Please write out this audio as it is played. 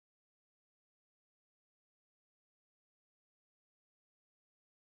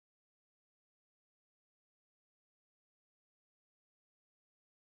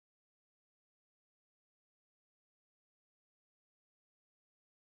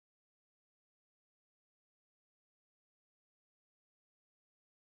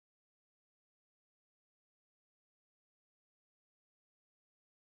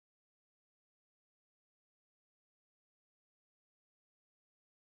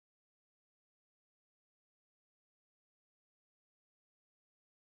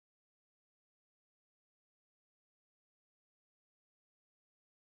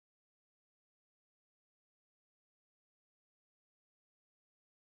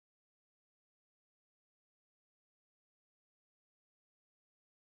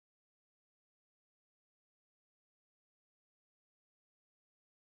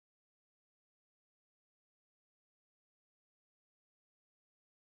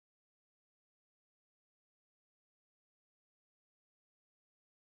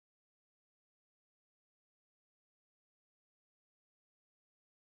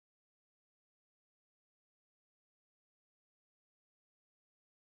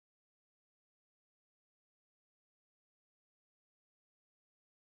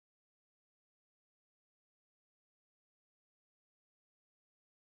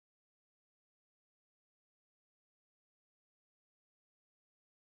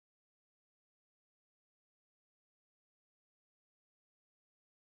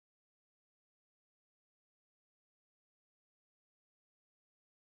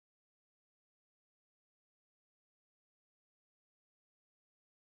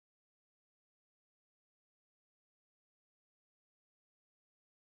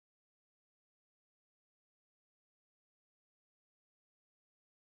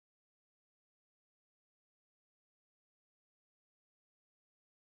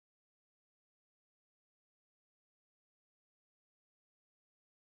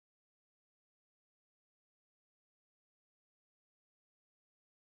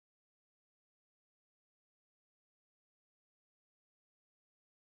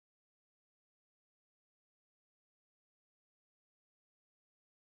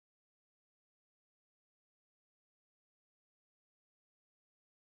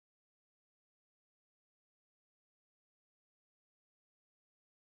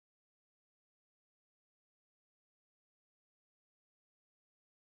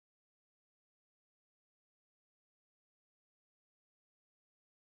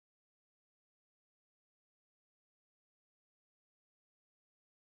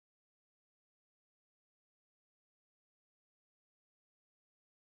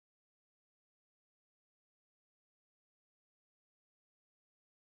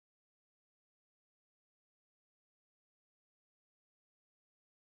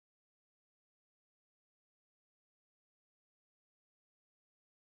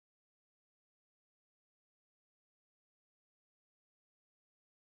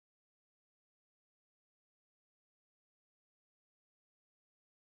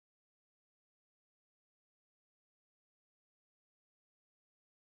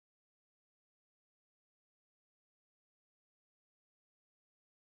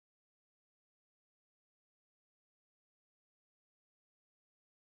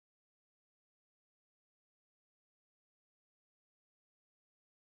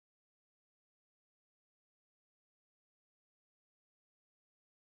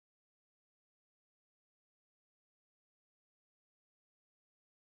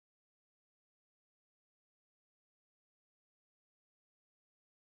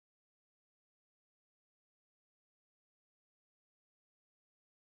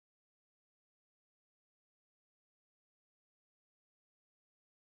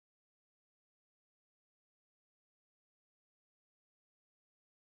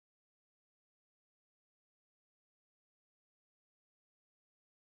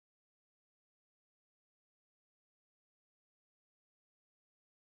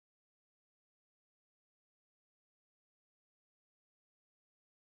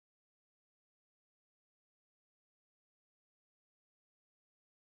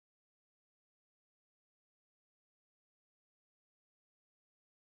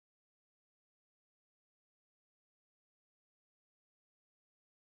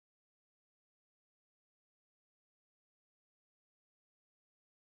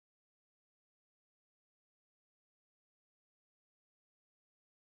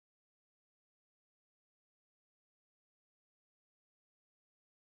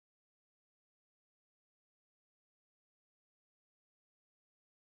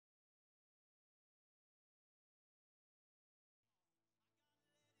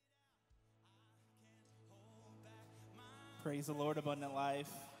Praise the Lord, Abundant Life.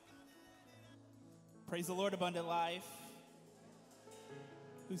 Praise the Lord, Abundant Life.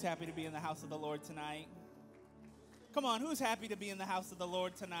 Who's happy to be in the house of the Lord tonight? Come on, who's happy to be in the house of the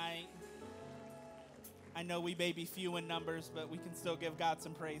Lord tonight? I know we may be few in numbers, but we can still give God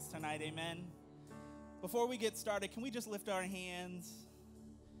some praise tonight, amen? Before we get started, can we just lift our hands?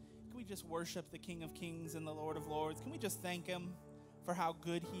 Can we just worship the King of Kings and the Lord of Lords? Can we just thank him for how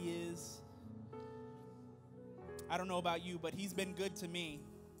good he is? I don't know about you, but he's been good to me.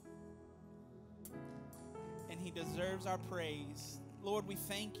 And he deserves our praise. Lord, we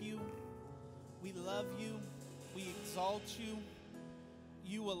thank you. We love you. We exalt you.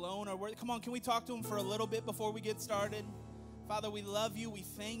 You alone are worthy. Come on, can we talk to him for a little bit before we get started? Father, we love you. We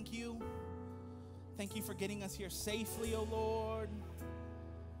thank you. Thank you for getting us here safely, oh Lord.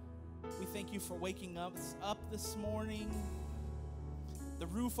 We thank you for waking us up this morning. The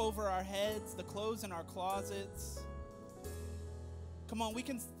roof over our heads, the clothes in our closets. Come on, we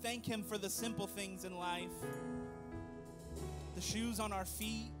can thank him for the simple things in life. The shoes on our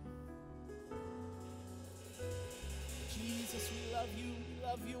feet. Jesus, we love you, we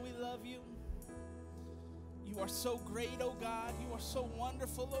love you, we love you. You are so great, oh God. You are so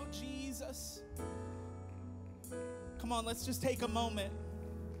wonderful, oh Jesus. Come on, let's just take a moment.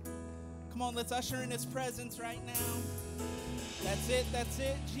 Come on, let's usher in his presence right now. That's it, that's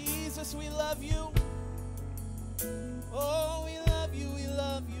it. Jesus, we love you. Oh, we love you, we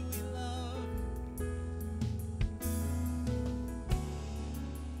love you, we love you.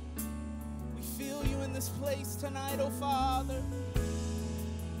 We feel you in this place tonight, oh Father.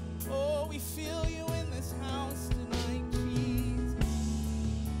 Oh, we feel you in this house tonight, Jesus.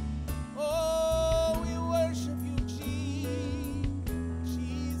 Oh, we worship you, Jesus.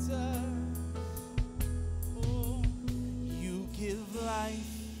 Oh, you give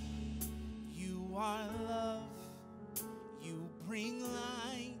life. You are love. You bring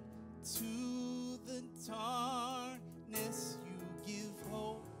light to the darkness. You give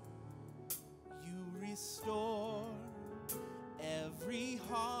hope. You restore every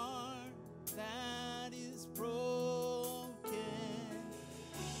heart that is broken.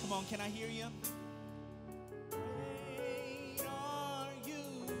 Come on, can I hear you? Great are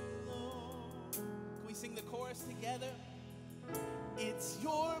you, Lord. Can we sing the chorus together? It's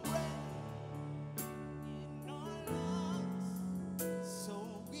your breath in our lungs, so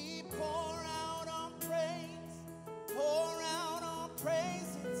we pour out our praise, pour out our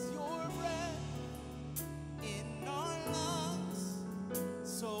praise. It's your breath in our lungs,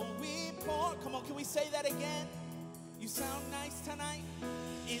 so we pour. Come on, can we say that again? You sound nice tonight.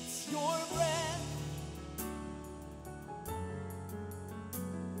 It's your breath.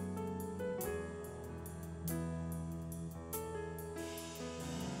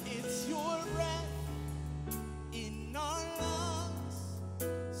 It's your breath in our lungs,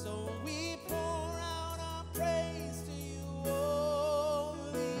 so we pour out our praise to you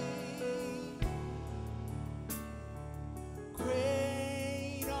only.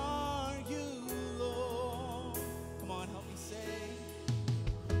 Great are you, Lord. Come on, help me say.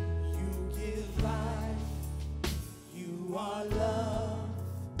 You give life, you are love,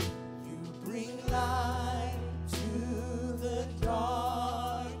 you bring light to the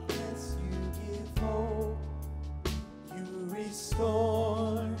darkness, you give hope, you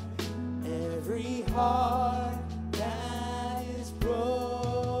restore every heart that is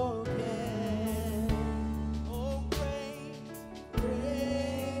broken. Oh, great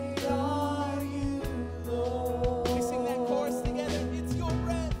are you, Lord. We sing that chorus together. It's your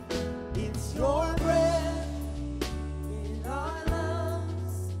breath. It's your breath in our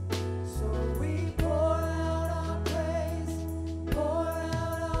lungs, so we pour out our praise, pour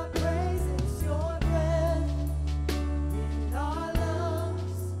out our praise. It's your breath in our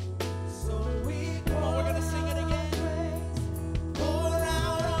lungs, so we pour. Come on, we're gonna sing it again. Pour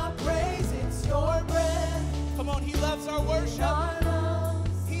out our praise. It's your breath. Come on, he loves our worship.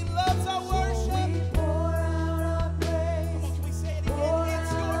 He loves our worship. Pour out our praise. Come on, can we say it again?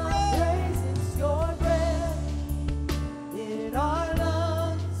 It's your breath. It's your breath in our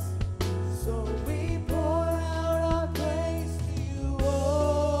lungs, so we pour out our praise to you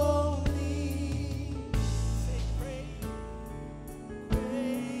only. Say great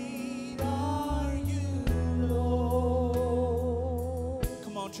are you, Lord.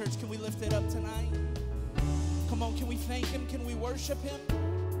 Come on, church, can we lift it up tonight? Come on, can we thank him? Can we worship him?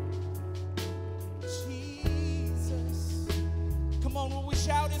 Jesus. Come on, when we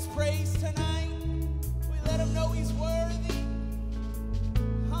shout his praise tonight, we let him know he's worthy.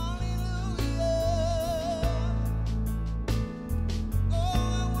 Hallelujah. Oh, I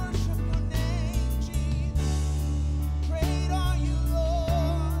worship your name, Jesus. Praise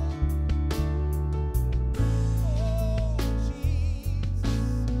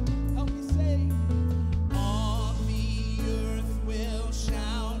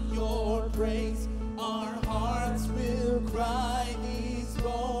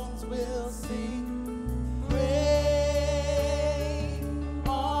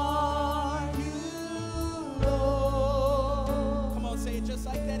just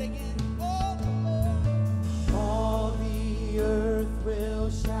like that again. All the earth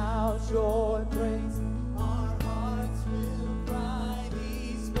will shout your praise. Our hearts will cry.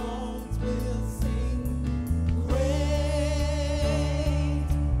 These bones will sing. Great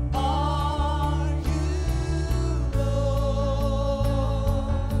are you, Lord.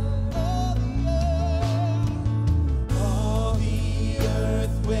 All the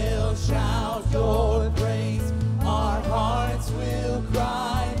earth will shout your praise. Our hearts will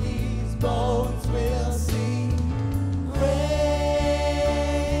cry. These bones will sing.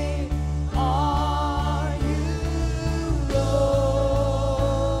 Great are you, Lord.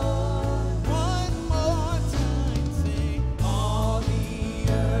 One more time, sing. All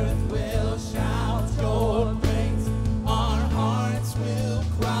the earth will shout your praise. Our hearts will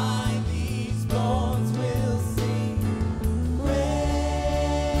cry. These bones will sing.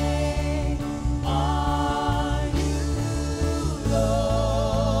 Great are you, Lord.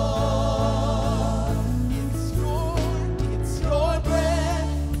 It's your breath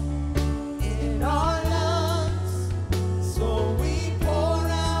in our lungs. So we pour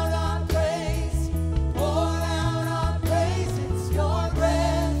out our praise, pour out our praise. It's your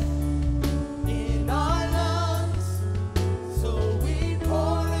breath in our lungs. So we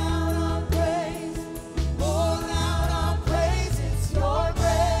pour out our praise, pour out our praise. It's your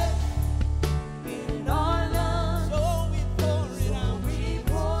breath in our lungs. So we pour it out. We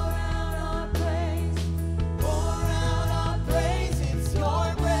pour out our praise, pour out our praise. It's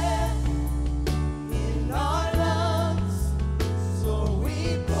your breath in our lungs. So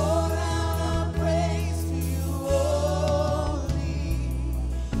we pour out our praise to you only.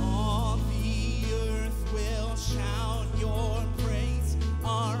 All the earth will shout your praise.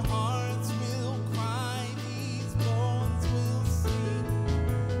 Our hearts will cry. These bones will sing.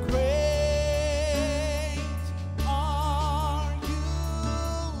 Great are you,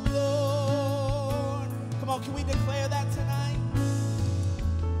 Lord. Come on, can we declare that tonight?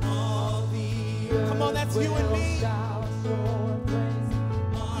 All the earth Come on, that's you and me. Our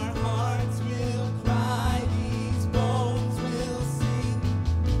hearts will cry. These bones will sing.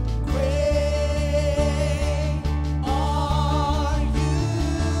 Great are you,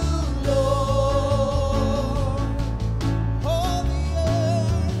 Lord. All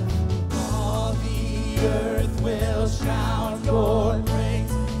the earth will shout your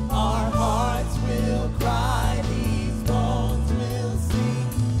praise. Our hearts will cry. These bones will sing.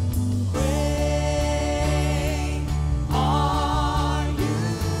 Great are you.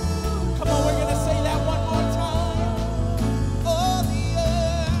 Come on, we're gonna say that one more time. All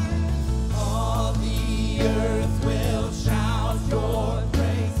the earth will shout your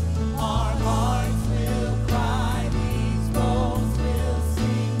praise. Our hearts will cry. These bones will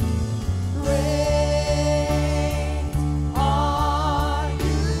sing. Great are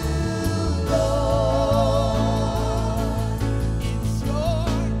you, Lord.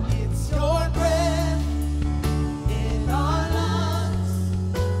 It's your breath in our lungs.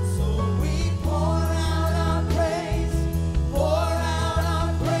 So we pour out our praise, pour out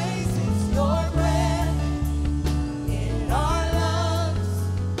our praise. It's your breath in our lungs.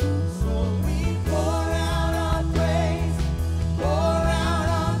 So we pour out our praise, pour out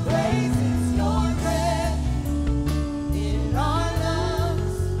our praise. It's your breath in our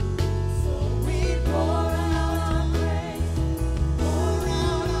lungs. So we pour out our praise, pour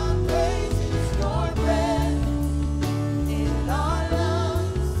out our praise. It's your breath in our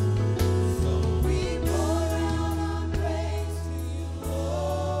lungs. So we pour out our praise to you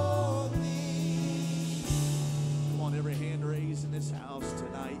only. Come on, every hand raised in this house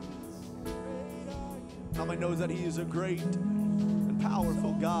tonight. How many knows that He is a great and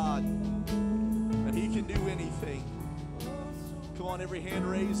powerful God, and He can do anything? Come on, every hand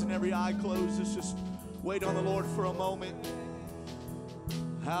raised and every eye closed. Let's just wait on the Lord for a moment.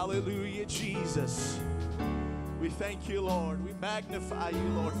 Hallelujah, Jesus. We thank you, Lord. We magnify you,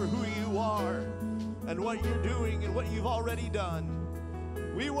 Lord, for who you are and what you're doing and what you've already done.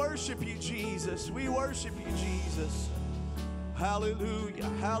 We worship you, Jesus. We worship you, Jesus. Hallelujah,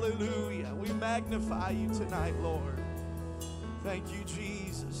 hallelujah. We magnify you tonight, Lord. Thank you,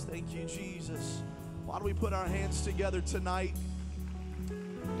 Jesus. Thank you, Jesus. Why don't we put our hands together tonight?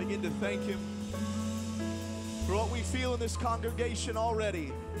 Begin to thank Him for what we feel in this congregation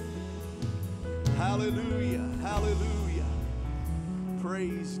already. Hallelujah, hallelujah.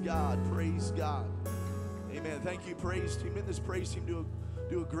 Praise God, praise God. Amen. Thank you, praise team. Didn't this praise team do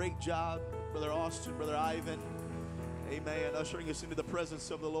a great job? Brother Austin, Brother Ivan. Amen. Ushering us into the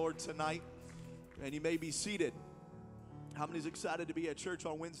presence of the Lord tonight. And you may be seated. How many is excited to be at church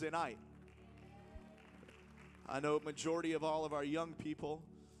on Wednesday night? I know majority of all of our young people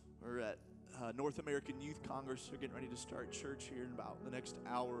are at North American Youth Congress. They're getting ready to start church here in about the next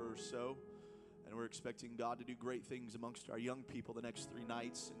hour or so. And we're expecting God to do great things amongst our young people the next 3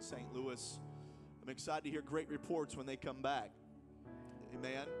 nights in St. Louis. I'm excited to hear great reports when they come back.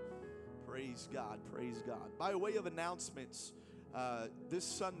 Amen. Praise God. Praise God. By way of announcements, this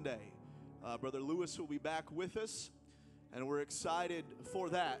Sunday, Brother Lewis will be back with us, and we're excited for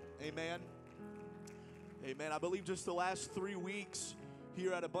that. Amen. Amen. I believe just the last 3 weeks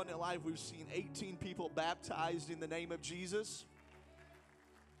here at Abundant Life, we've seen 18 people baptized in the name of Jesus.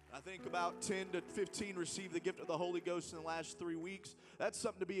 I think about 10 to 15 received the gift of the Holy Ghost in the last 3 weeks. That's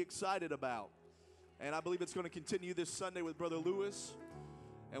something to be excited about. And I believe it's going to continue this Sunday with Brother Lewis.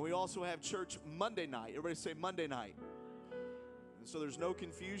 And we also have church Monday night. Everybody say Monday night. And so there's no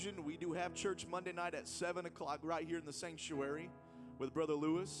confusion. We do have church Monday night at 7 o'clock right here in the sanctuary with Brother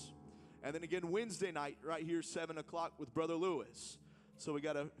Lewis. And then again Wednesday night right here 7 o'clock with Brother Lewis. So we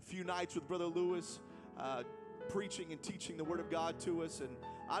got a few nights with Brother Lewis preaching and teaching the Word of God to us. And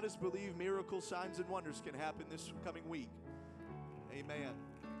I just believe miracles, signs, and wonders can happen this coming week. Amen.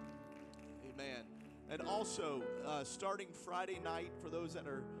 Amen. And also, starting Friday night, for those that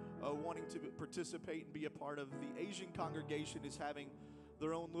are wanting to participate and be a part of, the Asian congregation is having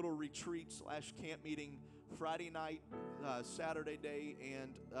their own little retreat / camp meeting Friday night, Saturday day,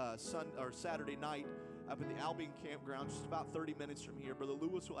 and Saturday night up at the Albion Campground, just about 30 minutes from here. Brother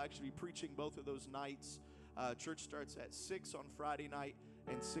Lewis will actually be preaching both of those nights. Church starts at 6 on Friday night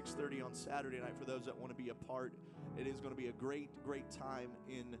and 6:30 on Saturday night for those that want to be a part. It is going to be a great, great time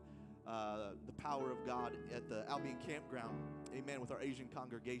in the power of God at the Albion Campground. Amen. With our Asian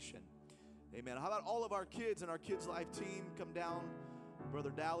congregation. Amen. How about all of our kids and our Kids Life team come down?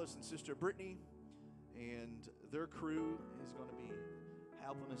 Brother Dallas and Sister Brittany and their crew is going to be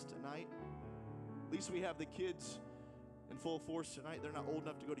helping us tonight. At least we have the kids in full force tonight. They're not old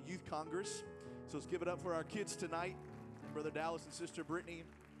enough to go to Youth Congress. So let's give it up for our kids tonight. Brother Dallas and Sister Brittany.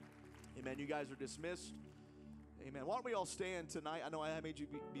 Amen. You guys are dismissed. Amen. Why don't we all stand tonight? I know I made you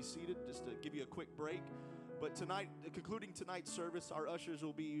be seated just to give you a quick break. But tonight, concluding tonight's service, our ushers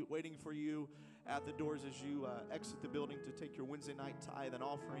will be waiting for you at the doors as you exit the building to take your Wednesday night tithe and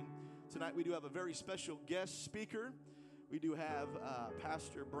offering. Tonight we do have a very special guest speaker. We do have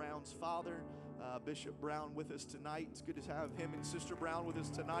Pastor Brown's father, Bishop Brown, with us tonight. It's good to have him and Sister Brown with us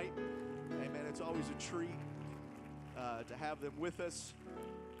tonight. Amen. It's always a treat to have them with us.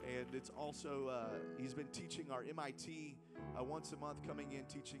 And it's also, he's been teaching our MIT once a month, coming in,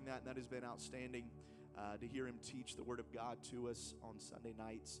 teaching that, and that has been outstanding to hear him teach the Word of God to us on Sunday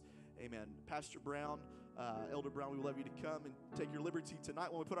nights. Amen. Pastor Brown, Elder Brown, we would love you to come and take your liberty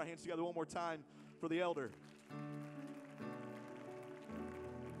tonight when we put our hands together one more time for the elder.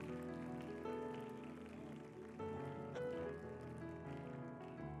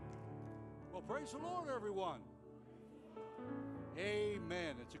 Well, praise the Lord, everyone.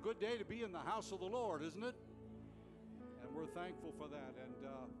 Amen. It's a good day to be in the house of the Lord, isn't it? And we're thankful for that. And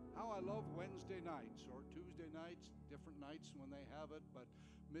how I love Wednesday nights or Tuesday nights, different nights when they have it, but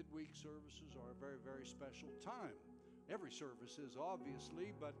midweek services are a very, very special time. Every service is,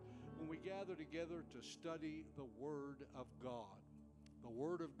 obviously, but when we gather together to study the Word of God. The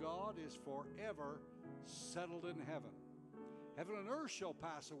Word of God is forever settled in heaven. Heaven and earth shall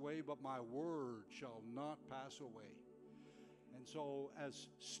pass away, but my word shall not pass away. And so as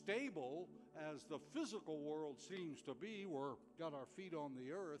stable as the physical world seems to be, we're got our feet on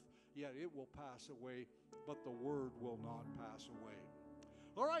the earth, yet it will pass away, but the word will not pass away.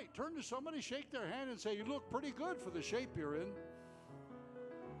 All right, turn to somebody, shake their hand, and say, you look pretty good for the shape you're in.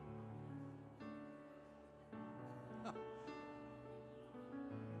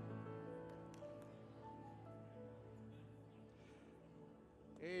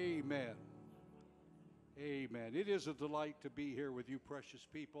 Amen. Amen. It is a delight to be here with you, precious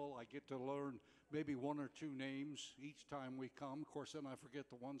people. I get to learn maybe 1 or 2 names each time we come. Of course, then I forget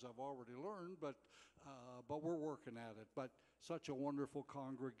the ones I've already learned, but we're working at it. But such a wonderful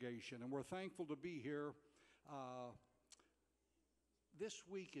congregation, and we're thankful to be here. This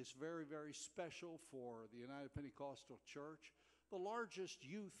week is very, very special for the United Pentecostal Church, the largest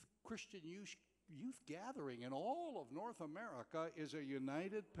Christian youth gathering in all of North America is a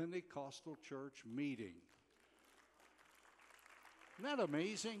United Pentecostal Church meeting. Isn't that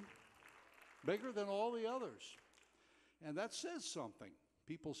amazing? Bigger than all the others. And that says something.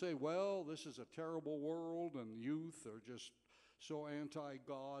 People say, well, this is a terrible world and youth are just so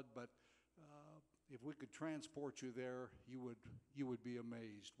anti-God, but if we could transport you there, you would be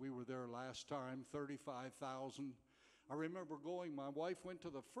amazed. We were there last time, 35,000. I remember going, my wife went to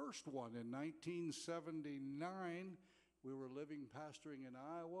the first one in 1979. We were living, pastoring in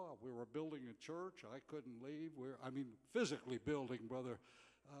Iowa. We were building a church. I couldn't leave. Physically building, Brother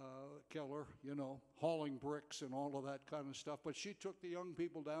Keller, hauling bricks and all of that kind of stuff. But she took the young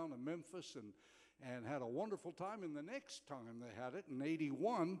people down to Memphis and had a wonderful time. And the next time they had it, in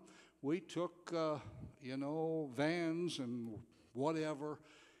 81, we took, vans and whatever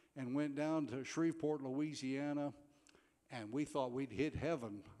and went down to Shreveport, Louisiana, and we thought we'd hit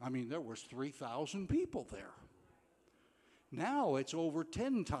heaven. There was 3,000 people there. Now it's over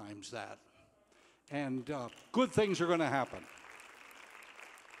 10 times that. And good things are going to happen.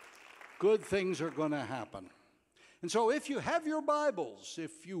 Good things are going to happen. And so if you have your Bibles,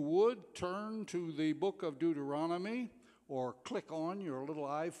 if you would turn to the book of Deuteronomy or click on your little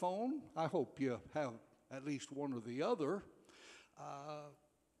iPhone. I hope you have at least one or the other.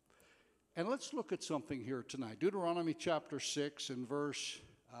 And let's look at something here tonight. Deuteronomy chapter 6 and verse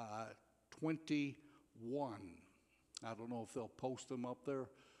 21. I don't know if they'll post them up there.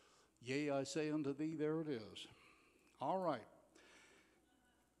 Yea, I say unto thee, there it is. All right.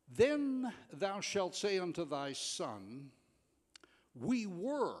 Then thou shalt say unto thy son, we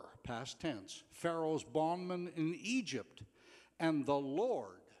were, past tense, Pharaoh's bondmen in Egypt, and the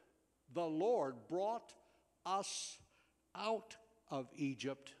Lord brought us out of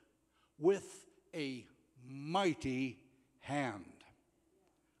Egypt with a mighty hand.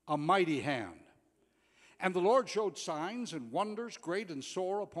 A mighty hand. And the Lord showed signs and wonders great and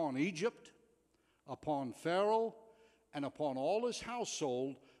sore upon Egypt, upon Pharaoh, and upon all his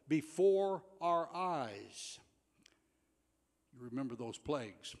household before our eyes. You remember those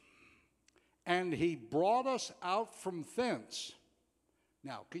plagues. And he brought us out from thence.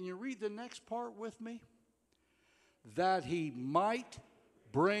 Now, can you read the next part with me? That he might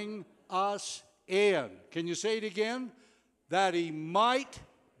bring us in. Can you say it again? That he might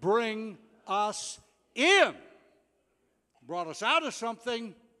bring us in. Brought us out of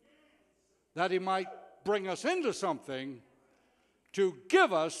something, that he might bring us into something, to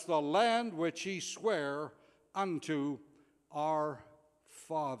give us the land which he sware unto our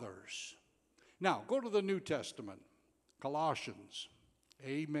fathers. Now, go to the New Testament, Colossians.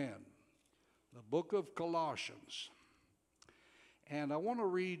 Amen. The book of Colossians. And I want to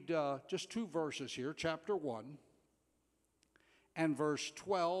read just two verses here, chapter 1 and verse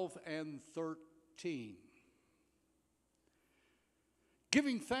 12 and 13.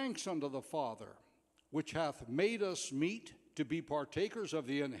 Giving thanks unto the Father, which hath made us meet to be partakers of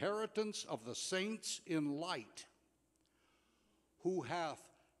the inheritance of the saints in light, who hath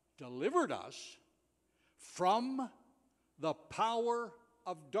delivered us from the power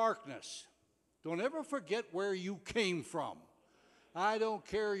of darkness. Don't ever forget where you came from. I don't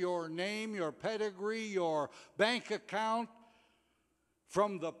care your name, your pedigree, your bank account.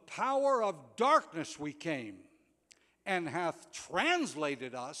 From the power of darkness we came, and hath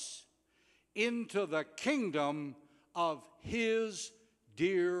translated us into the kingdom of his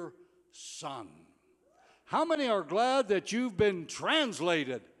dear Son. How many are glad that you've been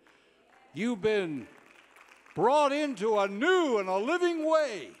translated? You've been brought into a new and a living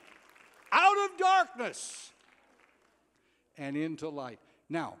way, out of darkness and into light.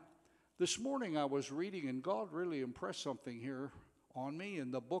 Now, this morning I was reading, and God really impressed something here on me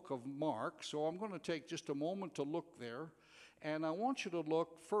in the book of Mark. So I'm going to take just a moment to look there. And I want you to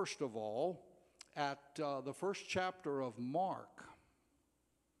look, first of all, at the first chapter of Mark.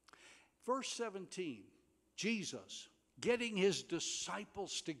 Verse 17, Jesus, getting his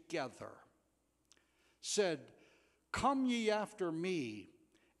disciples together, said, come ye after me,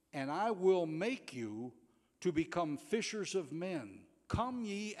 and I will make you to become fishers of men. Come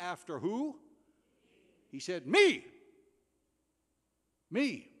ye after who? He said, me.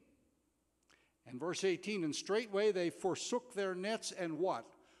 Me. And verse 18, and straightway they forsook their nets and what?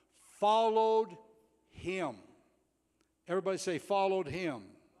 Followed him. Everybody say, followed him.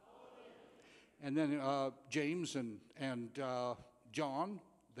 And then James and John,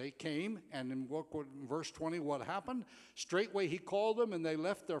 they came, and in verse 20, what happened? Straightway he called them, and they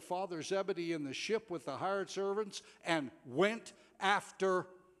left their father Zebedee in the ship with the hired servants and went after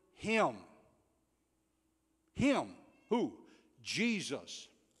him. Him. Who? Jesus.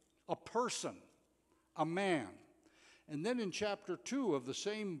 A person. A man. And then in chapter 2 of the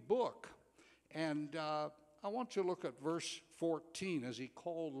same book, and I want you to look at verse 14, as he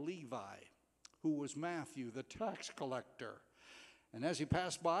called Levi, who was Matthew, the tax collector. And as he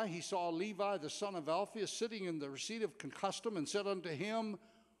passed by, he saw Levi, the son of Alphaeus, sitting in the receipt of custom, and said unto him,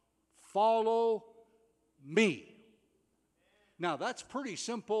 follow me. Now, that's pretty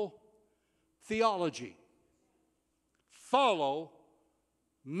simple theology. follow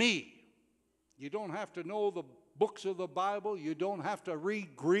me. You don't have to know the books of the Bible. You don't have to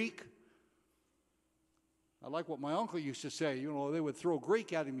read Greek. I like what my uncle used to say. You know, they would throw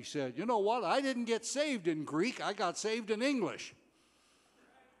Greek at him. He said, you know what? I didn't get saved in Greek. I got saved in English.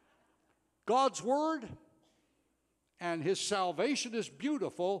 God's word and his salvation is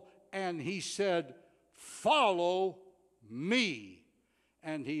beautiful. And he said, follow me.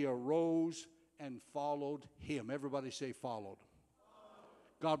 And he arose and followed him. Everybody say followed.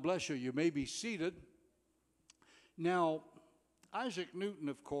 God bless you. You may be seated. Now, Isaac Newton,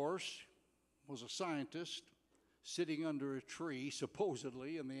 of course, was a scientist sitting under a tree,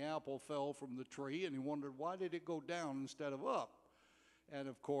 supposedly, and the apple fell from the tree, and he wondered, why did it go down instead of up? And,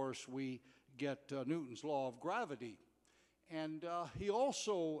 of course, we get Newton's law of gravity. And he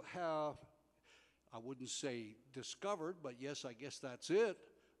also, I wouldn't say discovered, but yes, I guess that's it.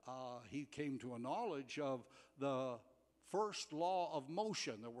 He came to a knowledge of the first law of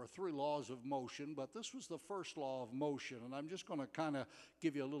motion. There were 3 laws of motion, but this was the first law of motion. And I'm just going to kind of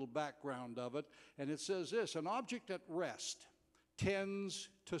give you a little background of it. And it says this: an object at rest tends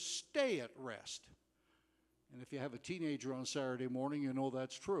to stay at rest. And if you have a teenager on Saturday morning, you know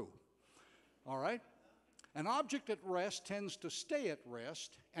that's true. All right? An object at rest tends to stay at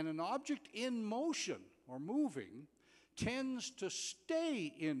rest, and an object in motion or moving tends to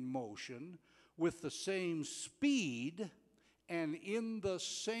stay in motion with the same speed and in the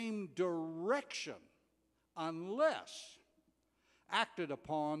same direction, unless acted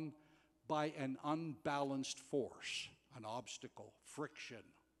upon by an unbalanced force, an obstacle, friction,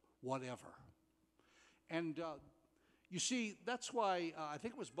 whatever. And you see, that's why I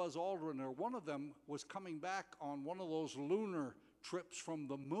think it was Buzz Aldrin, or one of them, was coming back on one of those lunar trips from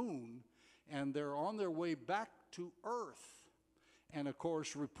the moon, and they're on their way back to Earth. And, of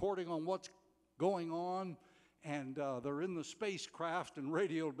course, reporting on what's going on, and they're in the spacecraft and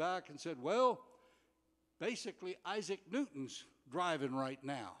radioed back and said, well, basically Isaac Newton's driving right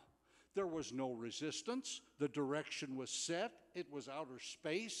now. There was no resistance. The direction was set. It was outer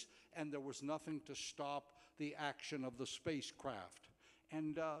space, and there was nothing to stop the action of the spacecraft.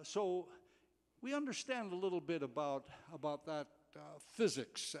 And so we understand a little bit about that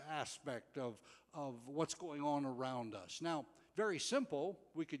physics aspect of what's going on around us. Now, very simple,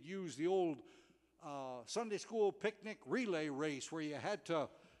 we could use the old Sunday school picnic relay race where you had to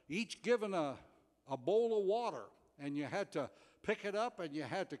each given a bowl of water, and you had to pick it up and you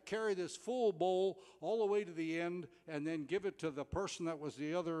had to carry this full bowl all the way to the end and then give it to the person that was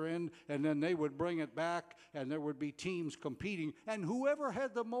the other end, and then they would bring it back, and there would be teams competing, and whoever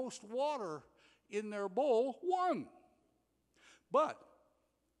had the most water in their bowl won. But,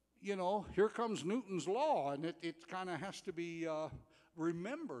 you know, here comes Newton's law, and it kind of has to be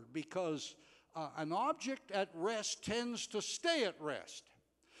remembered, because an object at rest tends to stay at rest.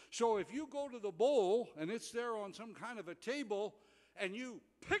 So if you go to the bowl and it's there on some kind of a table and you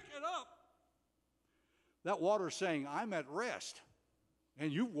pick it up, that water's saying, I'm at rest,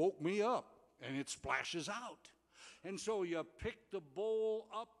 and you woke me up, and it splashes out. And so you pick the bowl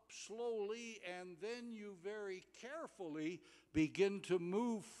up slowly, and then you very carefully begin to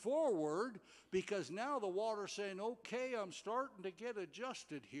move forward, because now the water's saying, okay, I'm starting to get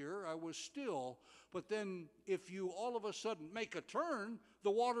adjusted here. I was still. But then if you all of a sudden make a turn,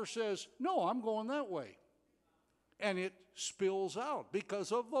 the water says, no, I'm going that way. And it spills out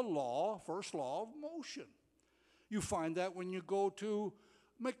because of the law, first law of motion. You find that when you go to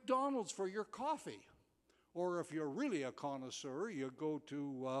McDonald's for your coffee. Or if you're really a connoisseur, you go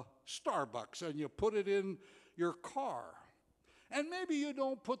to Starbucks and you put it in your car. And maybe you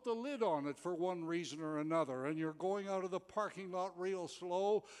don't put the lid on it for one reason or another, and you're going out of the parking lot real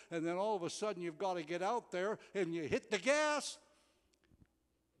slow, and then all of a sudden you've got to get out there, and you hit the gas,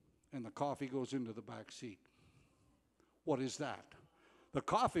 and the coffee goes into the back seat. What is that? The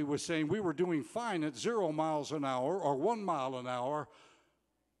coffee was saying we were doing fine at 0 miles an hour or 1 mile an hour,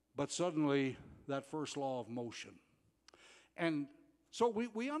 but suddenly that first law of motion. And so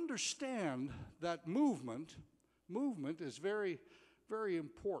we understand that movement is very, very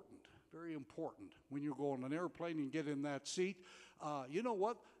important, very important. When you go on an airplane and get in that seat, you know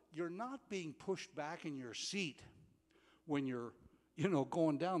what? You're not being pushed back in your seat when you're,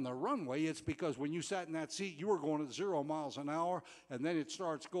 going down the runway. It's because when you sat in that seat, you were going at 0 miles an hour, and then it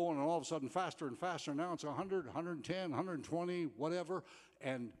starts going, and all of a sudden faster and faster. Now it's 100, 110, 120, whatever,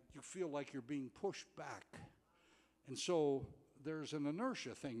 and you feel like you're being pushed back. And so there's an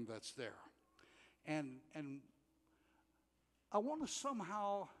inertia thing that's there. And I want to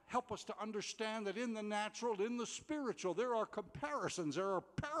somehow help us to understand that in the natural, in the spiritual, there are comparisons, there are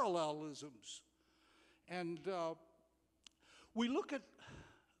parallelisms. And We look at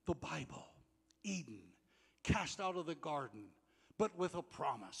the Bible, Eden, cast out of the garden, but with a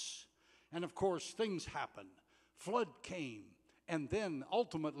promise. And of course, things happen. Flood came. And then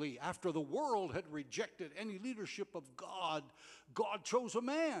ultimately, after the world had rejected any leadership of God, God chose a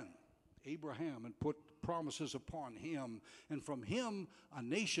man, Abraham, and put promises upon him. And from him, a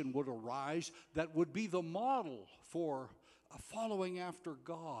nation would arise that would be the model for following after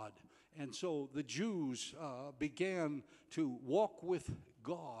God. And so the Jews began to walk with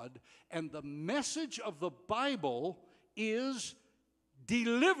God. And the message of the Bible is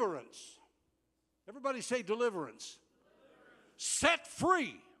deliverance. Everybody say deliverance. Set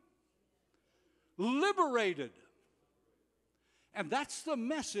free, liberated. And that's the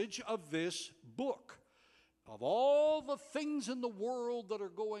message of this book. Of all the things in the world that are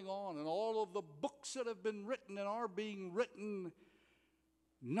going on and all of the books that have been written and are being written,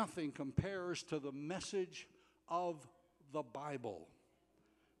 nothing compares to the message of the Bible.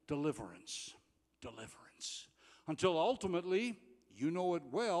 Deliverance, deliverance. Until ultimately, you know it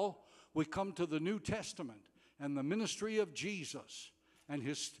well, we come to the New Testament and the ministry of Jesus. And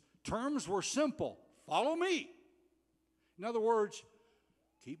his terms were simple. Follow me. In other words,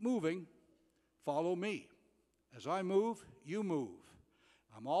 keep moving. Follow me. As I move, you move.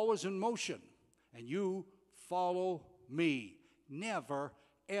 I'm always in motion. And you follow me. Never,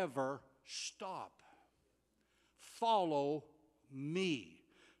 ever stop. Follow me.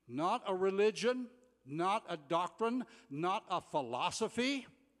 Not a religion, not a doctrine, not a philosophy,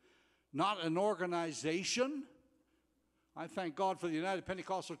 not an organization. I thank God for the United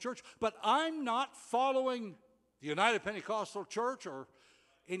Pentecostal Church, but I'm not following the United Pentecostal Church or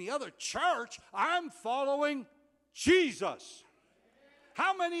any other church. I'm following Jesus.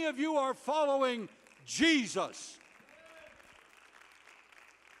 How many of you are following Jesus?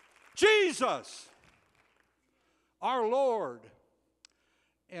 Jesus, our Lord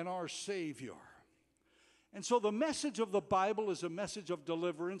and our Savior. And so the message of the Bible is a message of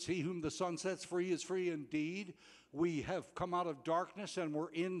deliverance. He whom the Son sets free is free indeed. We have come out of darkness and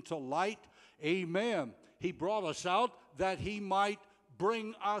we're into light. Amen. He brought us out that he might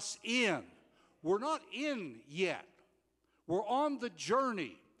bring us in. We're not in yet. We're on the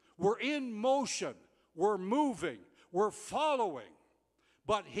journey. We're in motion. We're moving. We're following.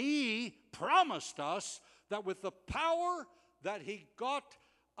 But he promised us that with the power that he got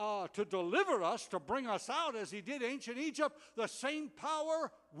to deliver us, to bring us out as he did ancient Egypt, the same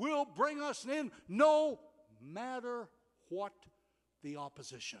power will bring us in no matter what the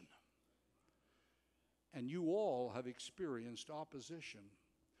opposition. And you all have experienced opposition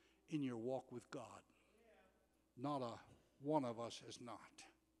in your walk with God. Not one of us has not.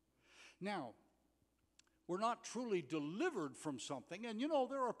 Now, we're not truly delivered from something. And you know,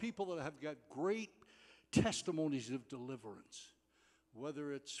 there are people that have got great testimonies of deliverance.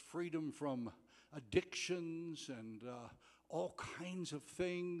 Whether it's freedom from addictions and all kinds of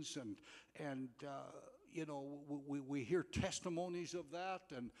things, and you know, we hear testimonies of that,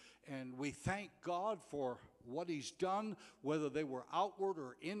 and we thank God for what he's done, whether they were outward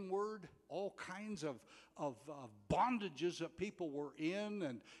or inward, all kinds of bondages that people were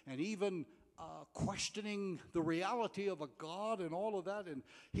in, and even questioning the reality of a God and all of that, and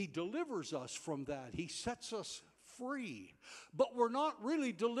he delivers us from that. He sets us free. But we're not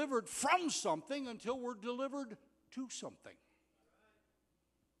really delivered from something until we're delivered to something.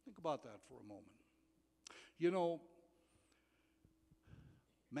 Think about that for a moment. You know,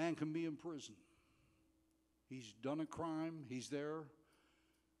 man can be in prison. He's done a crime. He's there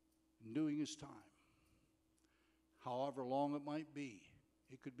doing his time. However long it might be.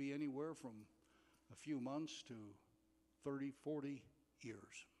 It could be anywhere from a few months to 30, 40 years.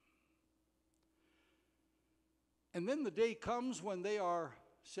 And then the day comes when they are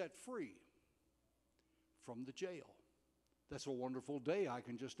set free from the jail. That's a wonderful day, I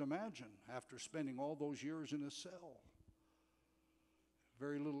can just imagine, after spending all those years in a cell.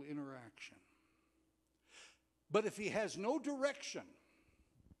 Very little interaction. But if he has no direction,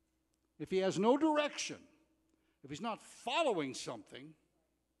 if he's not following something,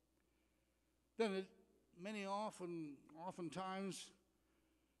 then oftentimes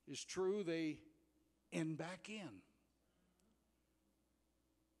is true, they end back in.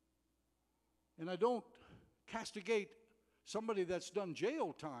 And I don't castigate somebody that's done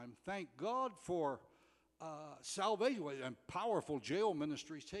jail time. Thank God for salvation and powerful jail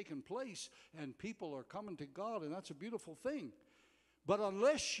ministries taking place, and people are coming to God, and that's a beautiful thing. But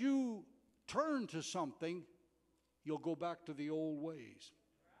unless you turn to something, you'll go back to the old ways.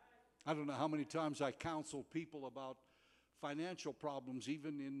 I don't know how many times I counsel people about financial problems,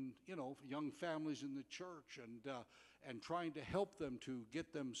 even in, young families in the church. and trying to help them to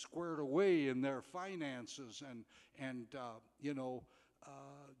get them squared away in their finances and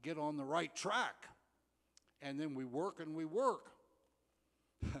get on the right track. And then we work and we work.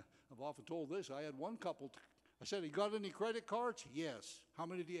 I've often told this. I had one couple, I said, "You got any credit cards?" "Yes." "How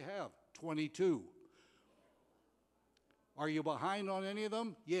many do you have?" 22. "Are you behind on any of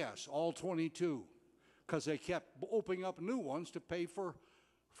them?" "Yes, all 22. Because they kept opening up new ones to pay for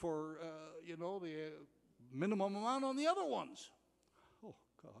the minimum amount on the other ones. Oh,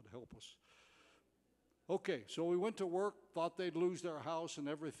 God help us. Okay, so we went to work, thought they'd lose their house and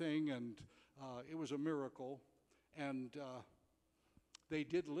everything, and it was a miracle. And they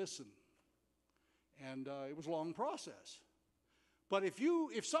did listen. And it was a long process. But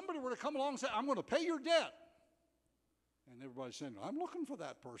if somebody were to come along and say, "I'm going to pay your debt," and everybody's saying, "I'm looking for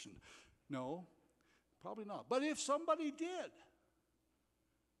that person." No, probably not. But if somebody did,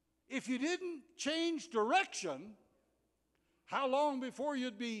 if you didn't change direction, how long before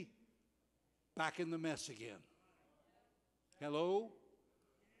you'd be back in the mess again? Hello?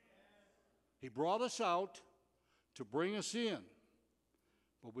 He brought us out to bring us in.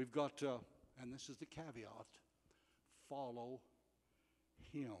 But we've got to, and this is the caveat, follow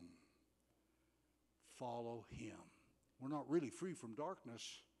Him. Follow Him. We're not really free from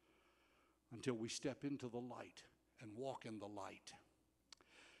darkness until we step into the light and walk in the light.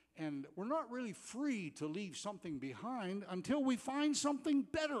 And we're not really free to leave something behind until we find something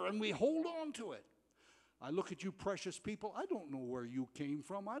better and we hold on to it. I look at you precious people. I don't know where you came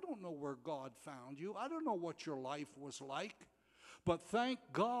from. I don't know where God found you. I don't know what your life was like. But thank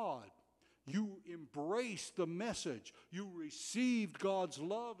God you embraced the message. You received God's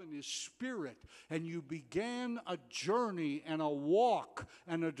love and His Spirit. And you began a journey and a walk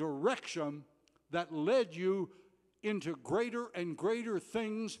and a direction that led you into greater and greater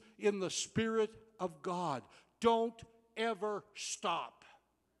things in the Spirit of God. Don't ever stop.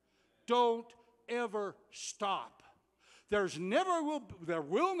 Don't ever stop. There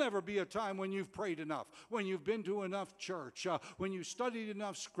will never be a time when you've prayed enough, when you've been to enough church, when you've studied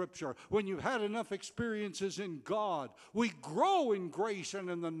enough Scripture, when you've had enough experiences in God. We grow in grace and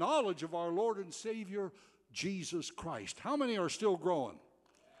in the knowledge of our Lord and Savior, Jesus Christ. How many are still growing?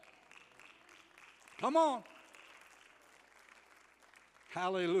 Come on.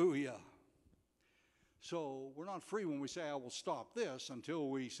 Hallelujah. So we're not free when we say, "I will stop this," until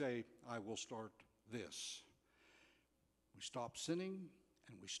we say, "I will start this." We stop sinning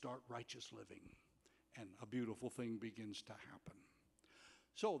and we start righteous living, and a beautiful thing begins to happen.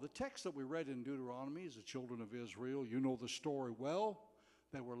 So the text that we read in Deuteronomy is the children of Israel. You know the story well.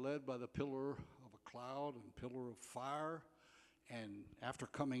 They were led by the pillar of a cloud and pillar of fire. And after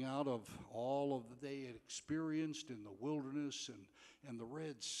coming out of all of that they had experienced in the wilderness and the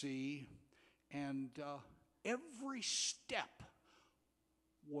Red Sea, and every step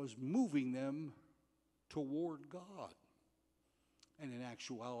was moving them toward God. And in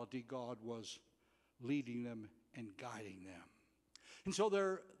actuality, God was leading them and guiding them. And so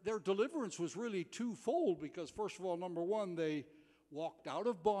their deliverance was really twofold, because first of all, number one, they walked out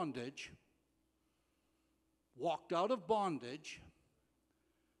of bondage.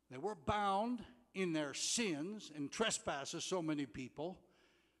 They were bound in their sins and trespasses, so many people.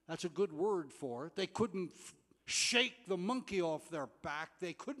 That's a good word for it. They couldn't shake the monkey off their back.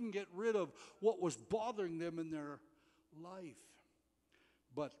 They couldn't get rid of what was bothering them in their life.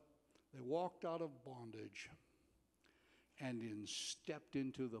 But they walked out of bondage and stepped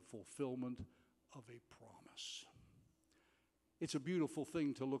into the fulfillment of a promise. It's a beautiful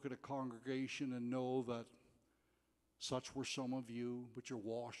thing to look at a congregation and know that such were some of you, but you're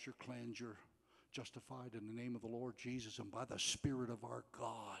washed, you're cleansed, you're justified in the name of the Lord Jesus and by the Spirit of our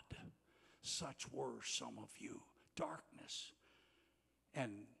God. Such were some of you. Darkness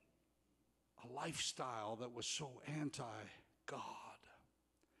and a lifestyle that was so anti-God.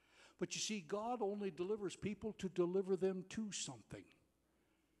 But you see, God only delivers people to deliver them to something.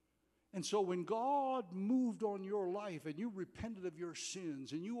 And so when God moved on your life and you repented of your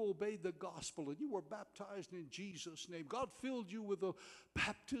sins and you obeyed the gospel and you were baptized in Jesus' name, God filled you with the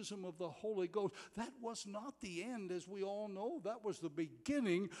baptism of the Holy Ghost. That was not the end, as we all know. That was the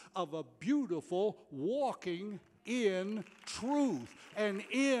beginning of a beautiful walking in truth and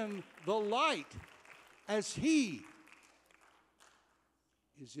in the light as He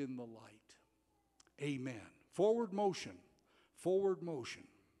is in the light. Amen. Forward motion. Forward motion.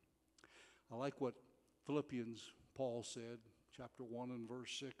 I like what Philippians, Paul said, chapter 1 and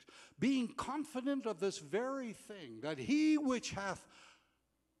verse 6. Being confident of this very thing, that He which hath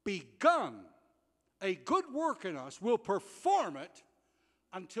begun a good work in us will perform it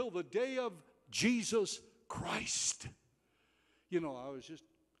until the day of Jesus Christ. You know, I was just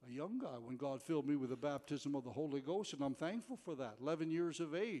a young guy when God filled me with the baptism of the Holy Ghost, and I'm thankful for that. 11 years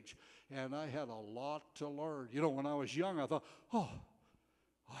of age, and I had a lot to learn. You know, when I was young, I thought, oh,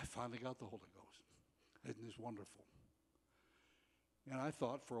 I finally got the Holy Ghost. Isn't this wonderful? And I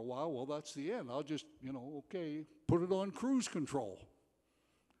thought for a while, well, that's the end. I'll just, okay, put it on cruise control.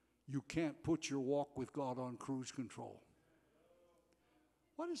 You can't put your walk with God on cruise control.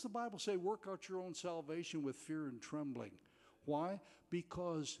 Why does the Bible say, work out your own salvation with fear and trembling? Why?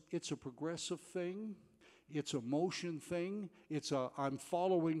 Because it's a progressive thing. It's a motion thing. It's a I'm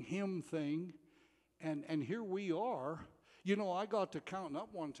following him thing. And here we are. You know, I got to counting up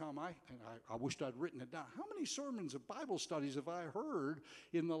one time. I wished I'd written it down. How many sermons and Bible studies have I heard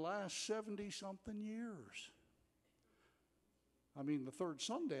in the last 70-something years? I mean, the third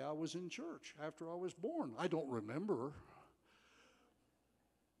Sunday I was in church after I was born. I don't remember,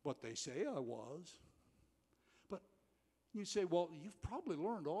 but they say I was. But you say, well, you've probably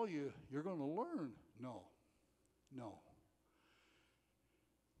learned all you're going to learn. No.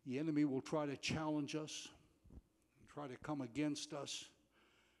 The enemy will try to challenge us, and try to come against us,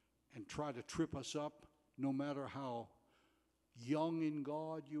 and try to trip us up, no matter how young in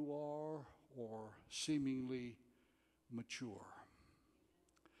God you are or seemingly mature.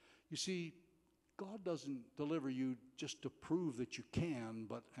 You see, God doesn't deliver you just to prove that you can,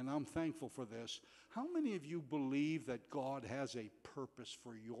 and I'm thankful for this. How many of you believe that God has a purpose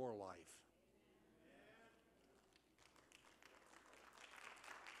for your life?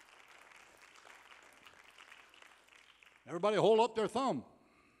 Everybody hold up their thumb.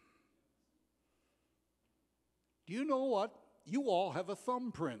 Do you know what? You all have a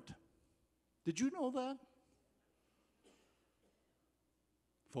thumbprint. Did you know that?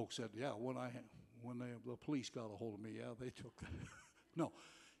 Folks said, yeah, when the police got a hold of me, yeah, they took that. No.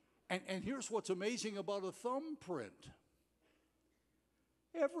 And here's what's amazing about a thumbprint.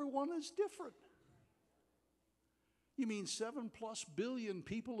 Everyone is different. You mean 7+ billion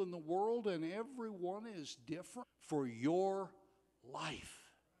people in the world, and everyone is different for your life.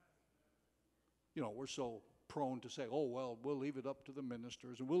 You know, we're so prone to say, oh, well, we'll leave it up to the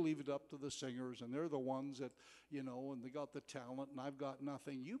ministers, and we'll leave it up to the singers, and they're the ones that, and they got the talent, and I've got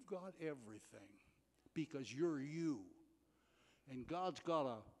nothing. You've got everything because you're you. And God's got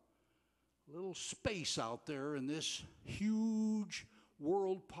a little space out there in this huge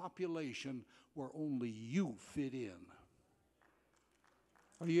world population where only you fit in.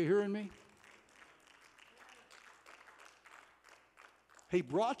 Are you hearing me? He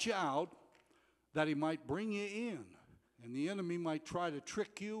brought you out that he might bring you in, and the enemy might try to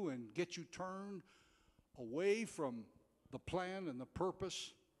trick you and get you turned away from the plan and the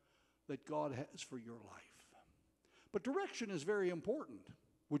purpose that God has for your life. But direction is very important.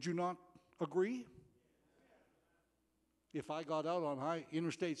 Would you not agree? If I got out on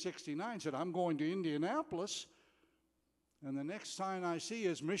Interstate 69 and said, I'm going to Indianapolis, and the next sign I see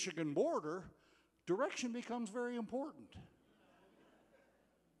is Michigan border, direction becomes very important.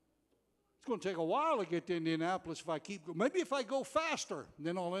 It's going to take a while to get to Indianapolis if I keep going. Maybe if I go faster,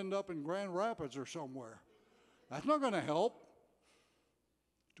 then I'll end up in Grand Rapids or somewhere. That's not going to help.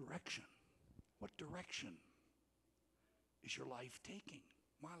 Direction. What direction is your life taking?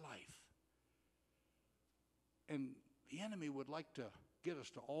 My life. And the enemy would like to get us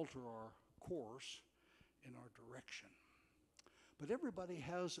to alter our course in our direction. But everybody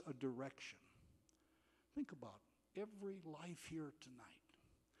has a direction. Think about it. Every life here tonight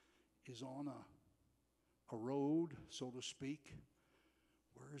is on a road, so to speak.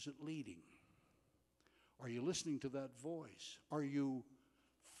 Where is it leading? Are you listening to that voice? Are you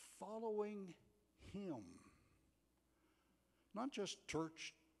following him? Not just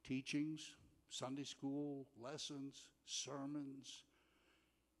church teachings, Sunday school lessons, sermons,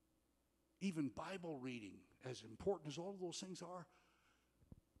 even Bible reading, as important as all of those things are.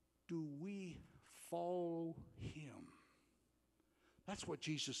 Do we follow him? That's what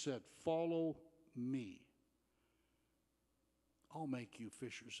Jesus said. Follow me. I'll make you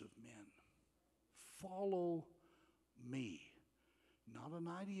fishers of men. Follow me. Not an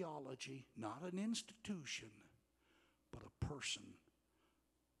ideology, not an institution, but a person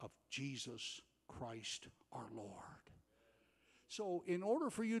of Jesus Christ our Lord. So in order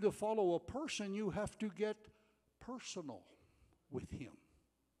for you to follow a person, you have to get personal with him.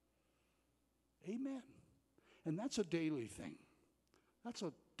 Amen. And that's a daily thing. That's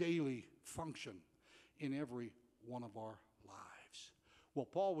a daily function in every one of our lives. Well,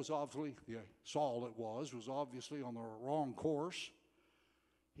 Paul was obviously, Saul was obviously on the wrong course.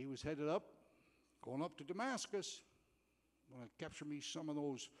 He was headed up, going up to Damascus. Going to capture me some of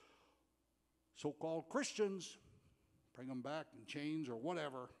those so-called Christians, bring them back in chains or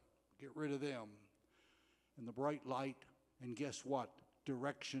whatever, get rid of them. And the bright light, and guess what?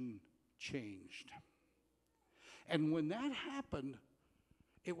 Direction changed. And when that happened,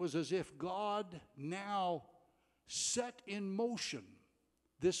 it was as if God now set in motion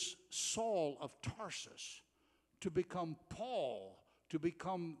this Saul of Tarsus to become Paul, to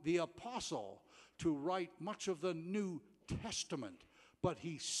become the apostle, to write much of the New Testament. But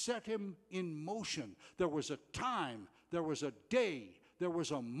he set him in motion. There was a time, there was a day, there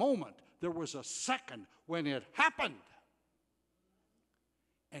was a moment, there was a second when it happened.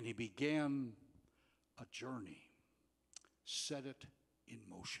 And he began a journey, set it in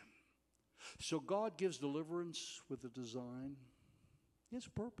motion. So God gives deliverance with a design. He has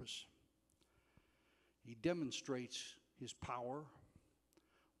a purpose. He demonstrates his power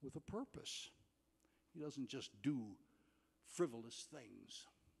with a purpose. He doesn't just do frivolous things.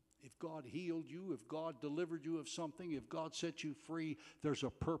 If God healed you, if God delivered you of something, if God set you free, there's a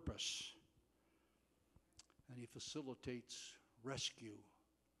purpose. And he facilitates rescue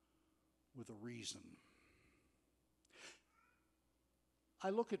with a reason. I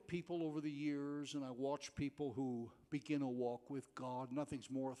look at people over the years and I watch people who begin a walk with God.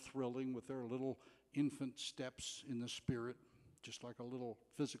 Nothing's more thrilling with their little infant steps in the Spirit, just like a little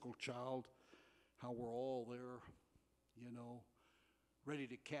physical child, how we're all there, ready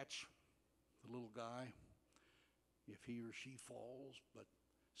to catch the little guy if he or she falls, but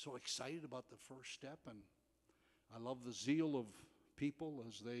so excited about the first step. And I love the zeal of people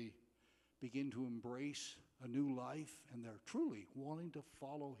as they begin to embrace a new life, and they're truly wanting to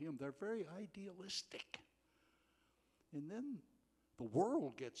follow him. They're very idealistic. And then the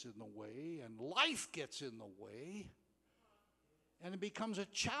world gets in the way, and life gets in the way, and it becomes a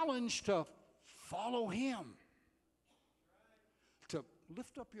challenge to follow him, to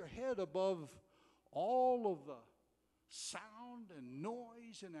lift up your head above all of the sound and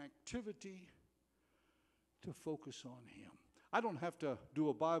noise and activity, to focus on him. I don't have to do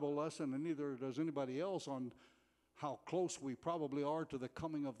a Bible lesson, and neither does anybody else, on how close we probably are to the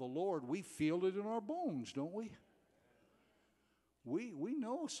coming of the Lord. We feel it in our bones, don't we? We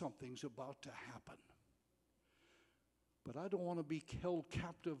know something's about to happen. But I don't want to be held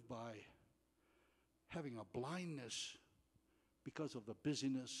captive by having a blindness because of the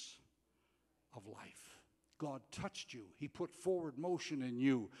busyness of life. God touched you. He put forward motion in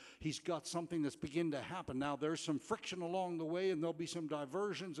you. He's got something that's beginning to happen. Now, there's some friction along the way, and there'll be some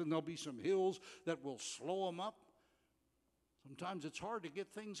diversions, and there'll be some hills that will slow them up. Sometimes it's hard to get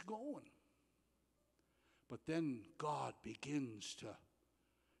things going. But then God begins to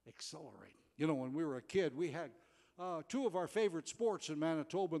accelerate. When we were a kid, we had two of our favorite sports in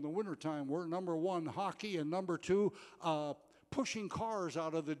Manitoba in the wintertime were, number one, hockey, and number two, pushing cars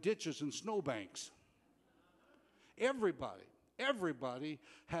out of the ditches and snowbanks. Everybody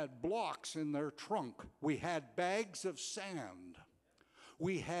had blocks in their trunk. We had bags of sand.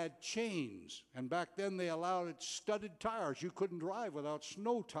 We had chains. And back then they allowed studded tires. You couldn't drive without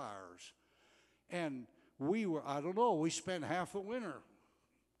snow tires. And we spent half the winter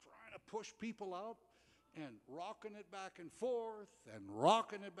trying to push people out and rocking it back and forth and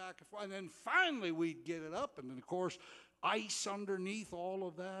rocking it back and forth. And then finally we'd get it up. And then, of course, ice underneath all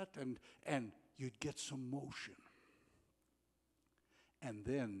of that. And you'd get some motion. And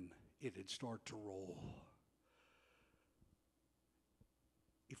then it'd start to roll.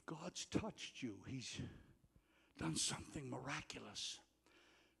 If God's touched you, he's done something miraculous.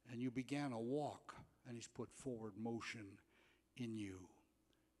 And you began a walk, and he's put forward motion in you.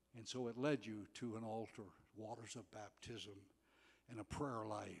 And so it led you to an altar, waters of baptism, and a prayer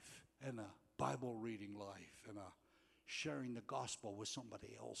life, and a Bible reading life, and a sharing the gospel with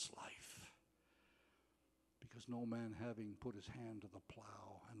somebody else's life. Because no man, having put his hand to the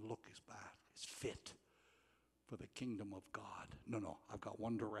plow and look his back, is fit for the kingdom of God. No, I've got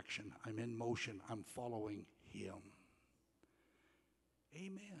one direction. I'm in motion. I'm following him.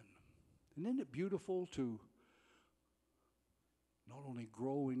 Amen. And isn't it beautiful to not only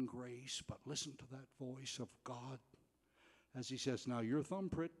grow in grace, but listen to that voice of God as he says, now your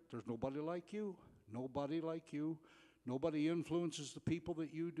thumbprint, there's nobody like you. Nobody like you. Nobody influences the people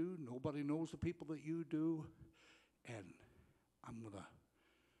that you do. Nobody knows the people that you do. And I'm going to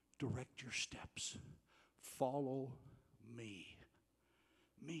direct your steps. Follow me.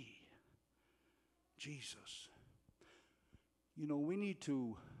 Me. Jesus. We need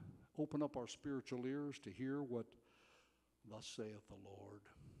to open up our spiritual ears to hear what thus saith the Lord.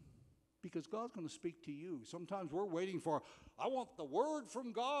 Because God's going to speak to you. Sometimes we're waiting for, I want the word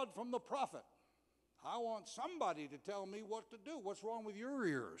from God from the prophet. I want somebody to tell me what to do. What's wrong with your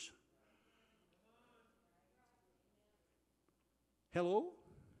ears? Hello?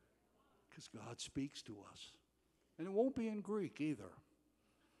 Because God speaks to us. And it won't be in Greek either.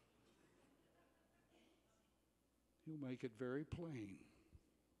 He'll make it very plain.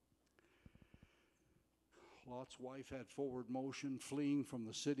 Lot's wife had forward motion, fleeing from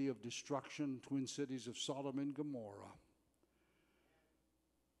the city of destruction, twin cities of Sodom and Gomorrah.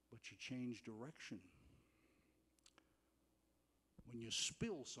 But she changed direction. When you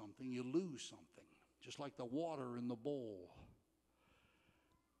spill something, you lose something, just like the water in the bowl.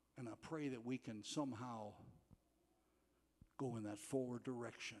 And I pray that we can somehow go in that forward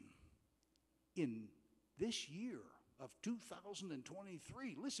direction in this year of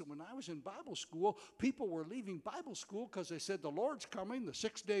 2023. Listen, when I was in Bible school, people were leaving Bible school because they said the Lord's coming, the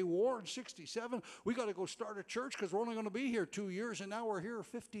 6-day war in 67. We got to go start a church because we're only going to be here 2 years, and now we're here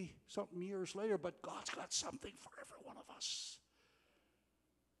 50-something years later. But God's got something for every one of us.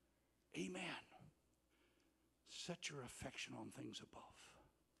 Amen. Set your affection on things above,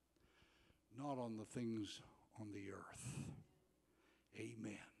 not on the things on the earth.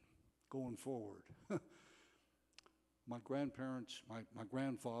 Amen. Going forward. My grandparents, my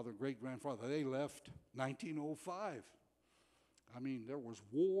grandfather, great-grandfather, they left 1905. I mean, there was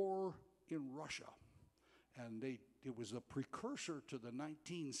war in Russia, and it was a precursor to the